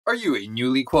Are you a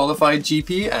newly qualified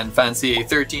GP and fancy a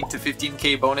 13 to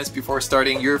 15k bonus before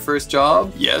starting your first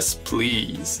job? Yes,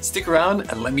 please. Stick around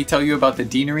and let me tell you about the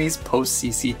Deaneries Post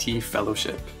CCT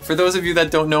Fellowship. For those of you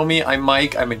that don't know me, I'm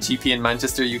Mike, I'm a GP in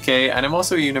Manchester, UK, and I'm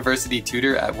also a university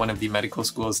tutor at one of the medical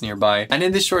schools nearby. And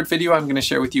in this short video, I'm going to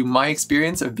share with you my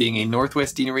experience of being a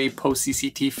Northwest Deanery Post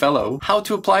CCT Fellow, how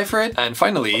to apply for it, and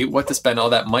finally, what to spend all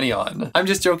that money on. I'm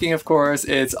just joking, of course,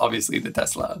 it's obviously the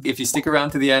Tesla. If you stick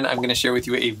around to the end, I'm going to share with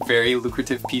you a very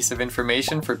lucrative piece of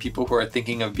information for people who are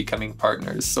thinking of becoming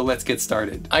partners. So let's get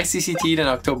started. I CCT'd in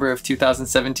October of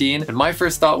 2017, and my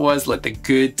first thought was let the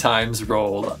good times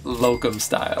roll, locum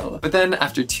style. But then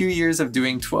after 2 years of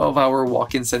doing 12-hour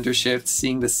walk-in center shifts,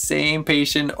 seeing the same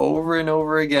patient over and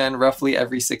over again roughly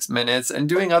every 6 minutes, and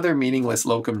doing other meaningless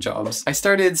locum jobs, I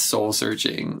started soul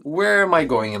searching. Where am I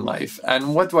going in life?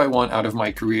 And what do I want out of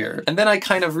my career? And then I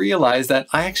kind of realized that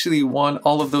I actually want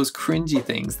all of those cringy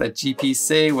things that GPs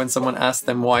say when someone asks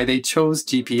them why they chose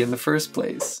GP in the first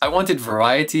place. I wanted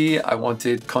variety, I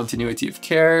wanted continuity of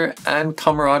care, and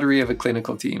camaraderie of a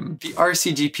clinical team. The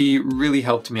RCGP really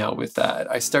helped me out with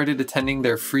that. I started attending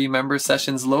their free member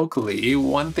sessions locally.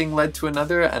 One thing led to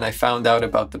another, and I found out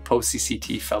about the Post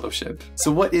CCT Fellowship.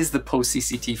 So what is the Post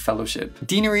CCT Fellowship?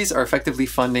 Deaneries are effectively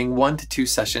funding 1 to 2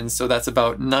 sessions, so that's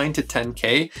about 9 to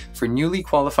 10k for newly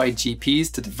qualified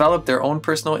GPs to develop their own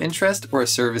personal interest or a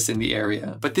service in the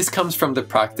area. But this comes from the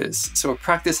practice. So a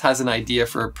practice has an idea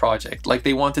for a project, like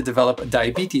they want to develop a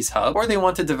diabetes hub, or they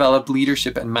want to develop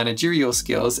leadership and managerial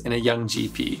skills in a young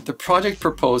GP. The project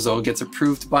proposal gets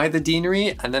approved by the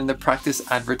Deanery, and then the practice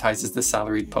advertises the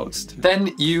salaried post.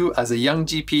 Then you, as a young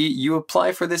GP, you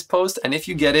apply for this post, and if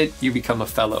you get it, you become a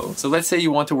fellow. So let's say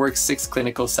you want to work 6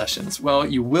 clinical sessions. Well,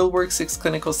 you will work 6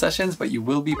 clinical sessions, but you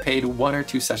will be paid 1 or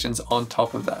 2 sessions on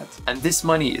top of that. And this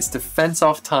money is to fence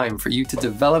off time for you to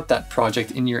develop that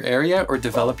project in your area or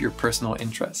develop your personal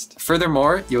interest.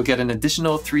 Furthermore, you'll get an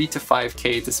additional 3 to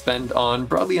 5k to spend on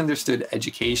broadly understood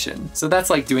education. So that's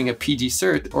like doing a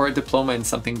PGCert or a diploma in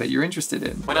something that you're interested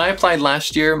in. When I applied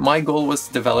last year, my goal was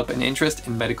to develop an interest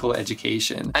in medical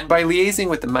education. And by liaising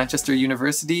with the Manchester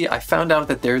University, I found out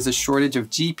that there is a shortage of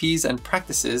GPs and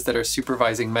practices that are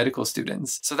supervising medical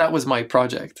students. So that was my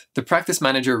project. The practice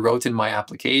manager wrote in my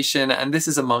application, and this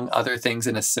is among other things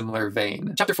in a similar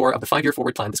vein. Chapter 4 of the 5-year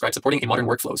forward plan describes supporting a modern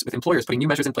workflows, with employers putting new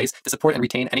measures in place to support and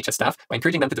retain NHS staff by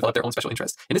encouraging them to develop their own special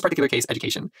interests. In this particular case,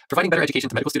 education. Providing better education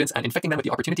to medical students and infecting them with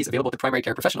the opportunities available to primary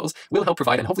care professionals will help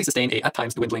provide and hopefully sustain a, at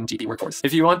times, dwindling GP workforce.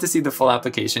 If you want to see the full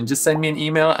application, just send me an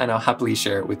email and I'll happily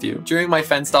share it with you. During my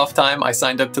fenced off time, I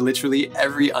signed up to literally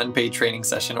every unpaid training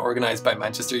session organized by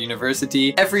Manchester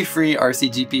University, every free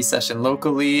RCGP session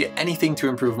locally, anything to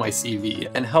improve my CV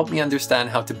and help me understand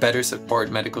how to better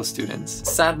support medical students.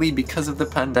 Sadly, because of the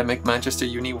pandemic, Manchester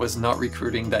Uni was not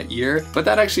recruiting that year, but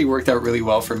that actually worked out really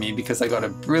well for me because I got a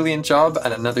brilliant job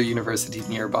at another university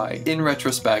nearby. In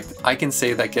retrospect, I can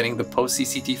say that getting the Post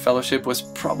CCT Fellowship was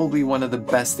probably one of the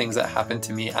best things that happened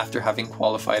to me after having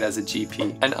qualified as a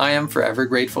GP. And I am forever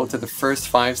grateful to the first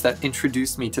fives that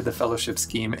introduced me to the fellowship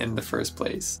scheme in the first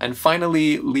place. And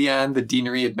finally, Leanne, the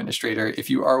Deanery administrator, if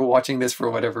you are watching this for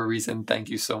whatever reason, thank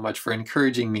you so much for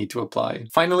encouraging me to apply.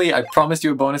 Finally, I promised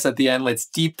you a bonus at the end. Let's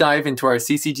deep dive into our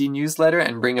CCG newsletter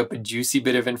and bring up a juicy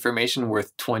bit of information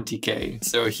worth 20k.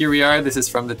 So here we are. This is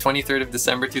from the 23rd of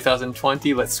December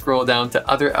 2020. Let's scroll down to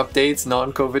other updates,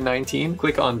 non-COVID-19.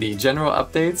 Click on the general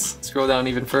updates, scroll down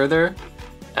even further.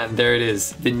 And there it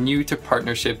is, the new to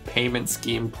partnership payment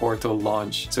scheme portal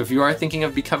launch. So if you are thinking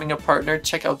of becoming a partner,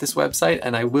 check out this website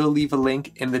and I will leave a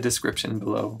link in the description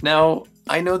below. Now,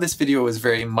 I know this video is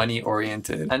very money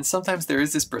oriented, and sometimes there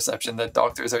is this perception that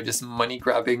doctors are just money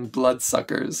grabbing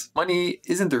bloodsuckers. Money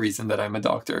isn't the reason that I'm a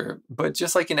doctor, but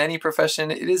just like in any profession,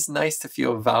 it is nice to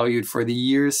feel valued for the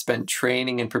years spent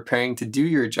training and preparing to do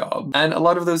your job. And a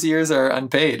lot of those years are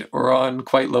unpaid or on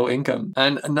quite low income.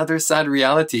 And another sad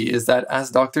reality is that as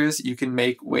doctors, you can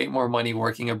make way more money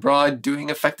working abroad, doing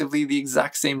effectively the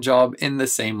exact same job in the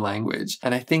same language.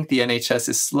 And I think the NHS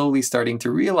is slowly starting to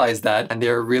realize that, and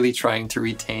they're really trying to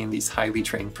retain these highly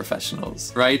trained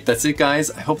professionals. Right, that's it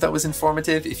guys. I hope that was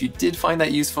informative. If you did find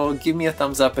that useful, give me a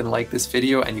thumbs up and like this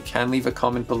video, and you can leave a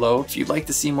comment below. If you'd like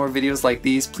to see more videos like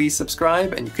these, please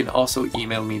subscribe, and you can also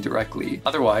email me directly.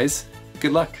 Otherwise,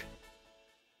 good luck.